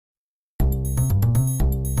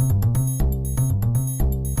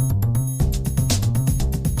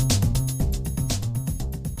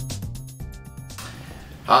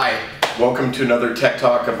Hi, welcome to another Tech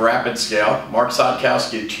Talk of RapidScale. Mark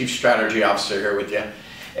Szotkowski, Chief Strategy Officer here with you.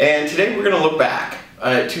 And today we're going to look back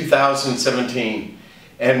at 2017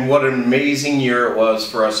 and what an amazing year it was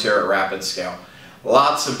for us here at RapidScale.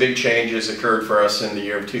 Lots of big changes occurred for us in the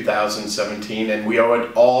year of 2017, and we owe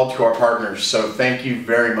it all to our partners, so thank you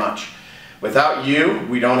very much. Without you,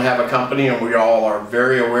 we don't have a company, and we all are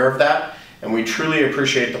very aware of that, and we truly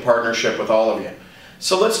appreciate the partnership with all of you.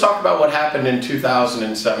 So let's talk about what happened in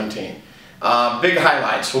 2017. Big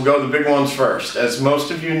highlights. We'll go the big ones first. As most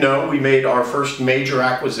of you know, we made our first major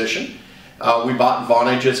acquisition. We bought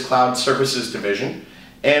Vonage's Cloud Services division,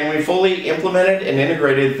 and we fully implemented and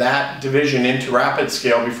integrated that division into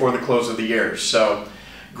RapidScale before the close of the year. So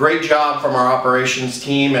great job from our operations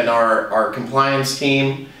team and our compliance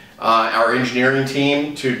team, our engineering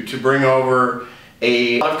team to bring over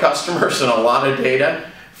a lot of customers and a lot of data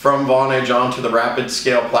from Vonage onto the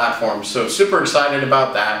RapidScale platform. So super excited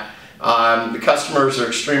about that. The customers are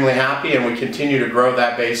extremely happy, and we continue to grow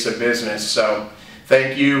that base of business. So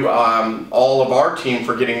thank you all of our team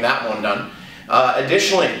for getting that one done.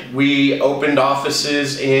 Additionally, we opened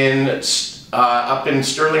offices up in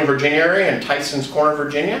Sterling, Virginia area and Tysons Corner,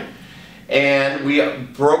 Virginia. And we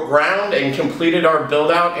broke ground and completed our build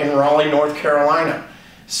out in Raleigh, North Carolina.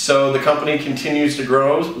 So the company continues to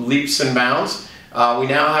grow leaps and bounds. We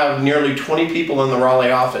now have nearly 20 people in the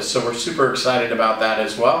Raleigh office, so we're super excited about that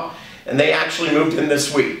as well. And they actually moved in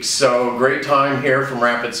this week, so great time here from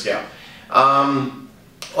RapidScale.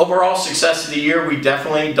 Overall success of the year, we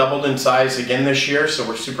definitely doubled in size again this year, so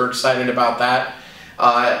we're super excited about that.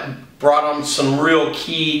 Brought on some real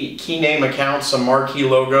key name accounts, some marquee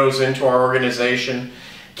logos into our organization.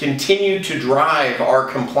 Continued to drive our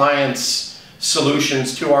compliance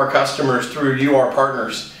solutions to our customers through you, our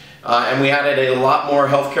partners. And we added a lot more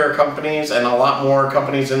healthcare companies and a lot more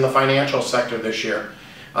companies in the financial sector this year.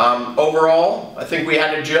 Overall, I think we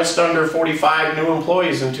added just under 45 new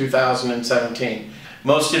employees in 2017.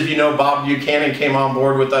 Most of you know Bob Buchanan came on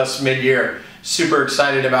board with us mid-year. Super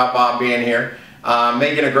excited about Bob being here.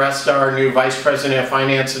 Megan Agresta, our new Vice President of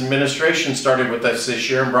Finance Administration, started with us this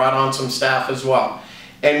year and brought on some staff as well.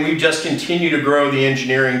 And we just continue to grow the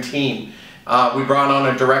engineering team. We brought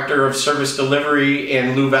on a Director of Service Delivery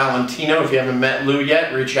in Lou Valentino. If you haven't met Lou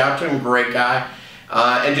yet, reach out to him, great guy.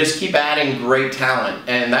 And just keep adding great talent.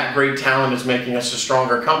 And that great talent is making us a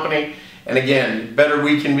stronger company. And again, the better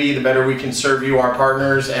we can be, the better we can serve you, our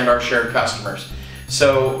partners, and our shared customers.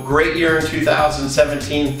 So great year in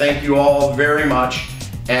 2017. Thank you all very much.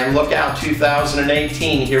 And look out,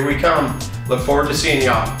 2018, here we come. Look forward to seeing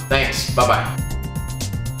y'all. Thanks. Bye-bye.